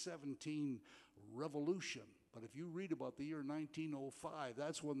 1917 revolution. But if you read about the year 1905,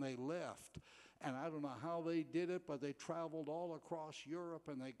 that's when they left. And I don't know how they did it, but they traveled all across Europe,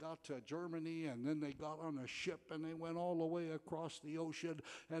 and they got to Germany, and then they got on a ship, and they went all the way across the ocean,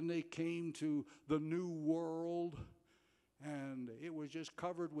 and they came to the New World. And it was just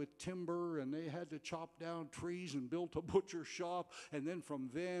covered with timber, and they had to chop down trees and built a butcher shop. And then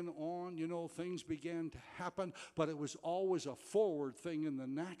from then on, things began to happen. But it was always a forward thing in the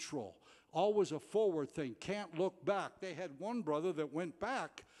natural. Always a forward thing. Can't look back. They had one brother that went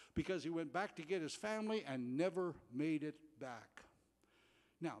back because he went back to get his family and never made it back.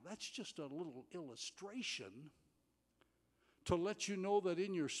 Now, that's just a little illustration to let you know that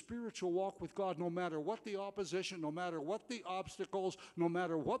in your spiritual walk with God, no matter what the opposition, no matter what the obstacles, no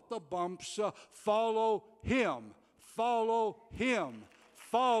matter what the bumps, follow Him. Follow Him.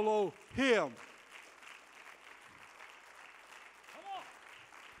 Follow Him. Come on.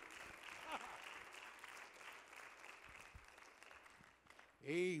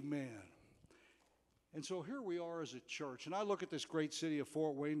 Amen. And so here we are as a church, and I look at this great city of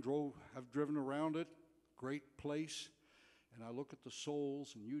Fort Wayne, have driven around it, great place. And I look at the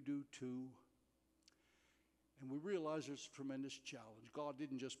souls, and you do too. And we realize there's a tremendous challenge. God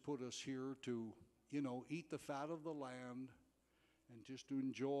didn't just put us here to, eat the fat of the land and just to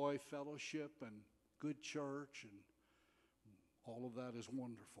enjoy fellowship and good church, and all of that is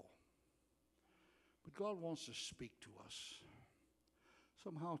wonderful. But God wants to speak to us,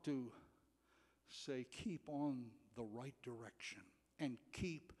 somehow to say, keep on the right direction and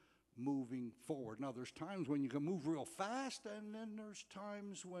keep moving forward. Now, there's times when you can move real fast, and then there's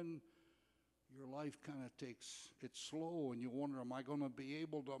times when your life kind of takes it slow, and you wonder, am I going to be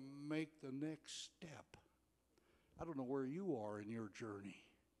able to make the next step? I don't know where you are in your journey,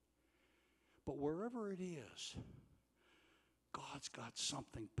 but wherever it is, God's got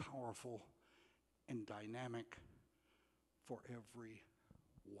something powerful and dynamic for every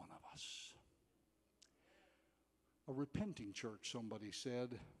one of us. A repenting church, somebody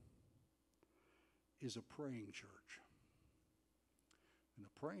said, is a praying church. And a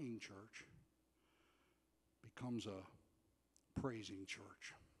praying church becomes a praising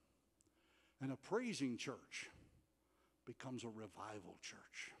church. And a praising church becomes a revival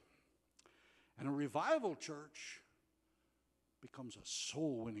church. And a revival church becomes a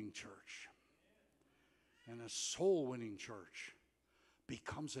soul-winning church. And a soul-winning church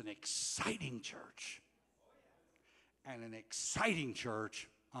becomes an exciting church. And an exciting church,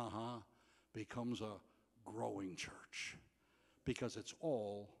 becomes a growing church, because it's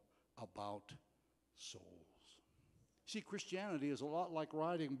all about souls. See, Christianity is a lot like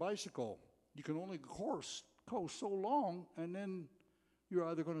riding a bicycle. You can only coast so long, and then you're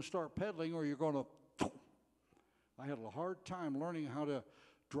either going to start pedaling or you're going to. I had a hard time learning how to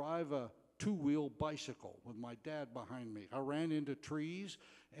drive a two-wheel bicycle with my dad behind me. I ran into trees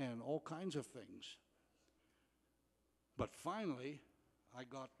and all kinds of things. But finally, I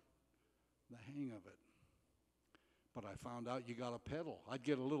got the hang of it. But I found out you got to pedal. I'd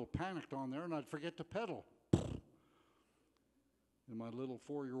get a little panicked on there, and I'd forget to pedal. And my little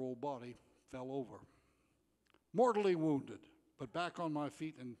 4-year-old body fell over. Mortally wounded, but back on my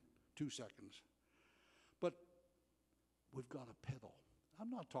feet in 2 seconds. But we've got to pedal.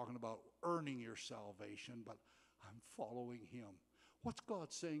 I'm not talking about earning your salvation, but I'm following Him. What's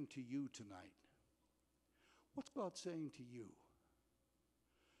God saying to you tonight? What's God saying to you?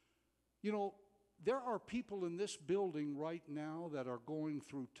 You know, there are people in this building right now that are going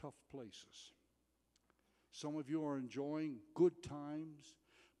through tough places. Some of you are enjoying good times,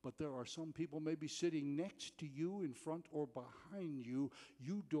 but there are some people maybe sitting next to you, in front or behind you.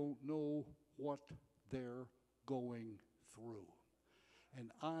 You don't know what they're going through.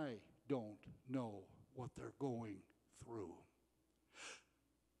 And I don't know what they're going through.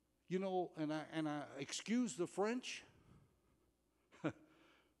 You know, and I excuse the French, but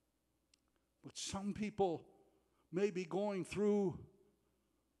some people may be going through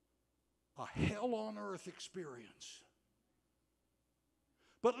a hell on earth experience.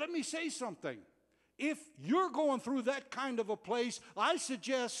 But let me say something. If you're going through that kind of a place, I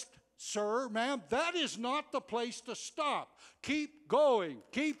suggest, sir, ma'am, that is not the place to stop. Keep going,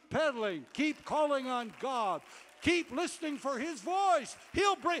 keep pedaling, keep calling on God, keep listening for His voice.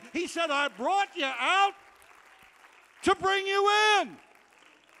 He said, I brought you out to bring you in.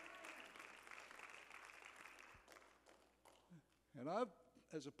 And I've,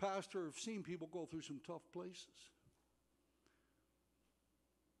 as a pastor, have seen people go through some tough places.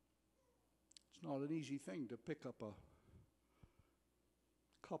 It's not an easy thing to pick up a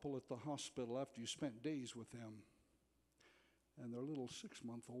couple at the hospital after you spent days with them, and their little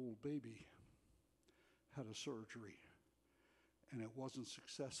 6-month-old baby had a surgery, and it wasn't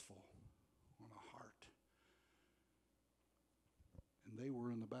successful on a heart. And they were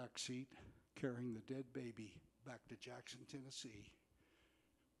in the back seat carrying the dead baby back to Jackson, Tennessee,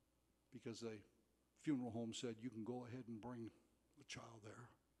 because the funeral home said, you can go ahead and bring the child there.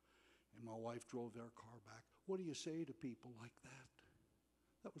 And my wife drove their car back. What do you say to people like that?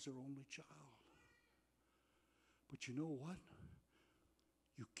 That was their only child. But you know what?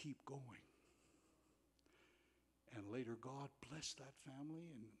 You keep going. And later God blessed that family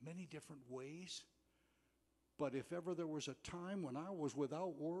in many different ways. But if ever there was a time when I was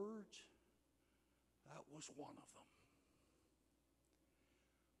without words, that was one of them.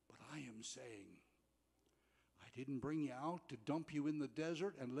 But I am saying, I didn't bring you out to dump you in the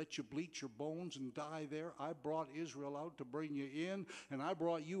desert and let you bleach your bones and die there. I brought Israel out to bring you in, and I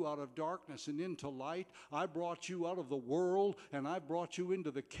brought you out of darkness and into light. I brought you out of the world, and I brought you into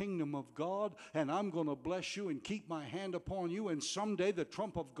the kingdom of God, and I'm going to bless you and keep my hand upon you, and someday the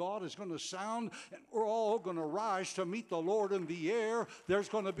trump of God is going to sound, and we're all going to rise to meet the Lord in the air. There's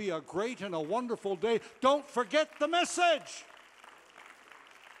going to be a great and a wonderful day. Don't forget the message.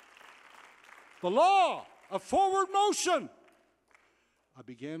 The law of forward motion. I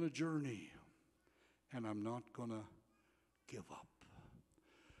began a journey, and I'm not going to give up.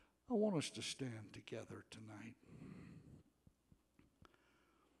 I want us to stand together tonight.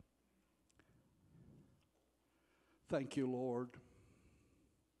 Thank you, Lord,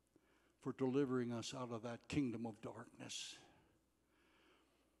 for delivering us out of that kingdom of darkness.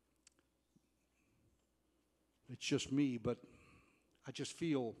 It's just me, but I just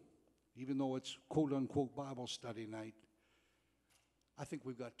feel, even though it's quote-unquote Bible study night, I think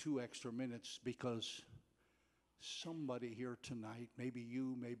we've got 2 extra minutes, because somebody here tonight, maybe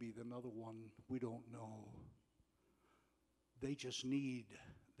you, maybe another one, we don't know, they just need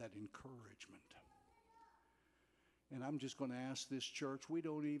that encouragement. And I'm just going to ask this church, we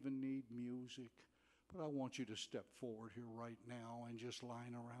don't even need music, but I want you to step forward here right now and just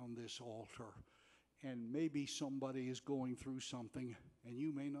line around this altar. And maybe somebody is going through something, and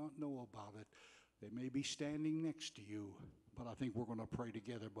you may not know about it. They may be standing next to you, but I think we're going to pray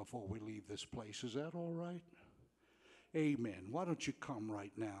together before we leave this place. Is that all right? Amen. Why don't you come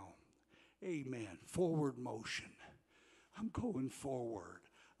right now? Amen. Forward motion. I'm going forward.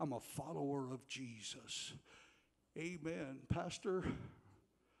 I'm a follower of Jesus. Amen. Pastor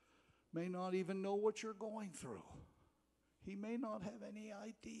may not even know what you're going through. He may not have any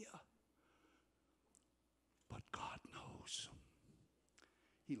idea. But God knows.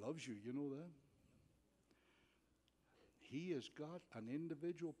 He loves you, you know that? He has got an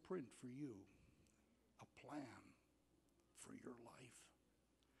individual print for you, a plan for your life.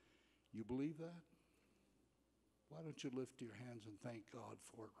 You believe that? Why don't you lift your hands and thank God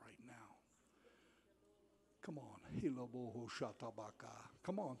for it right now? Come on.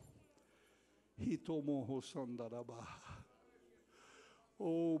 Come on.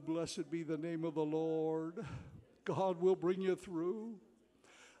 Oh, blessed be the name of the Lord. God will bring you through.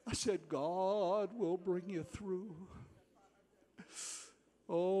 I said, God will bring you through.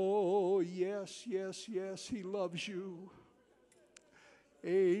 Oh, yes, yes, yes, He loves you.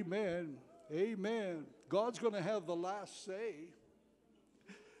 Amen. Amen. God's going to have the last say.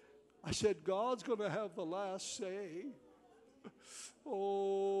 I said, God's going to have the last say.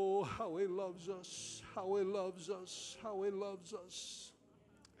 Oh, how He loves us, how He loves us, how He loves us.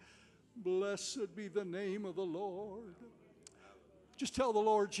 Blessed be the name of the Lord. Just tell the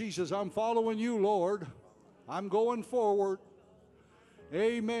Lord Jesus, I'm following you, Lord. I'm going forward.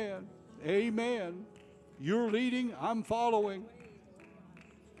 Amen. Amen. You're leading, I'm following.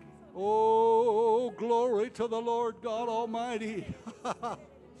 Oh, glory to the Lord God Almighty.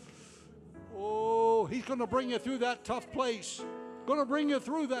 Oh, He's going to bring you through that tough place. Going to bring you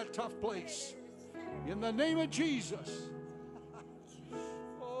through that tough place. In the name of Jesus.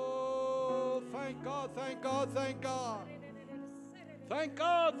 Oh, thank God, thank God, thank God. Thank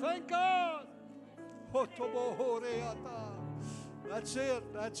God, thank God. That's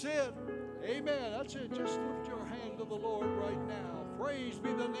it, that's it. Amen, that's it. Just lift your hand to the Lord right now. Praise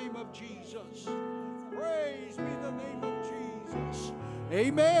be the name of Jesus. Praise be the name of Jesus.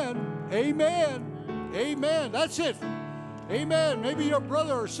 Amen, amen, amen. That's it. Amen. Maybe your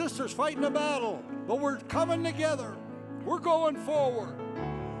brother or sister's fighting a battle, but we're coming together. We're going forward.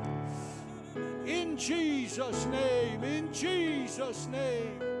 In Jesus' name, in Jesus'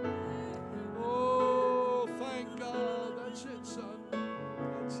 name. Oh, thank God. That's it, son.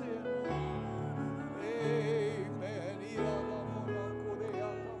 That's it. Amen.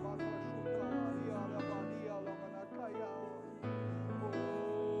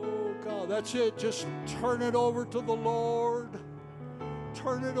 Oh, God, that's it. Just turn it over to the Lord.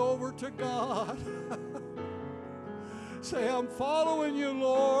 Turn it over to God. Say, I'm following you,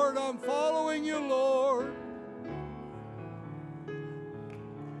 Lord. I'm following you, Lord.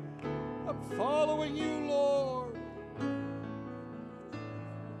 I'm following you, Lord.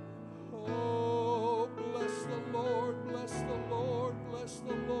 Oh, bless the Lord, bless the Lord, bless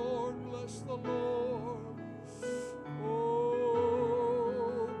the Lord, bless the Lord.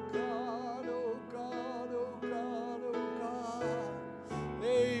 Oh, God, oh, God, oh, God, oh, God.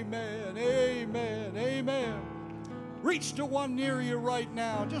 Amen, amen, amen. Reach to one near you right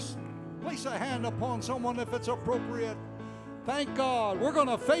now. Just place a hand upon someone if it's appropriate. Thank God. We're going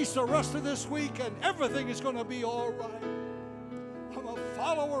to face the rest of this week and everything is going to be all right. I'm a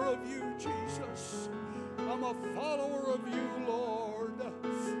follower of you, Jesus. I'm a follower of you, Lord.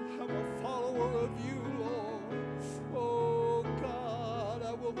 I'm a follower of you, Lord. Oh, God,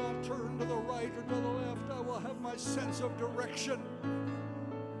 I will not turn to the right or to the left. I will have my sense of direction.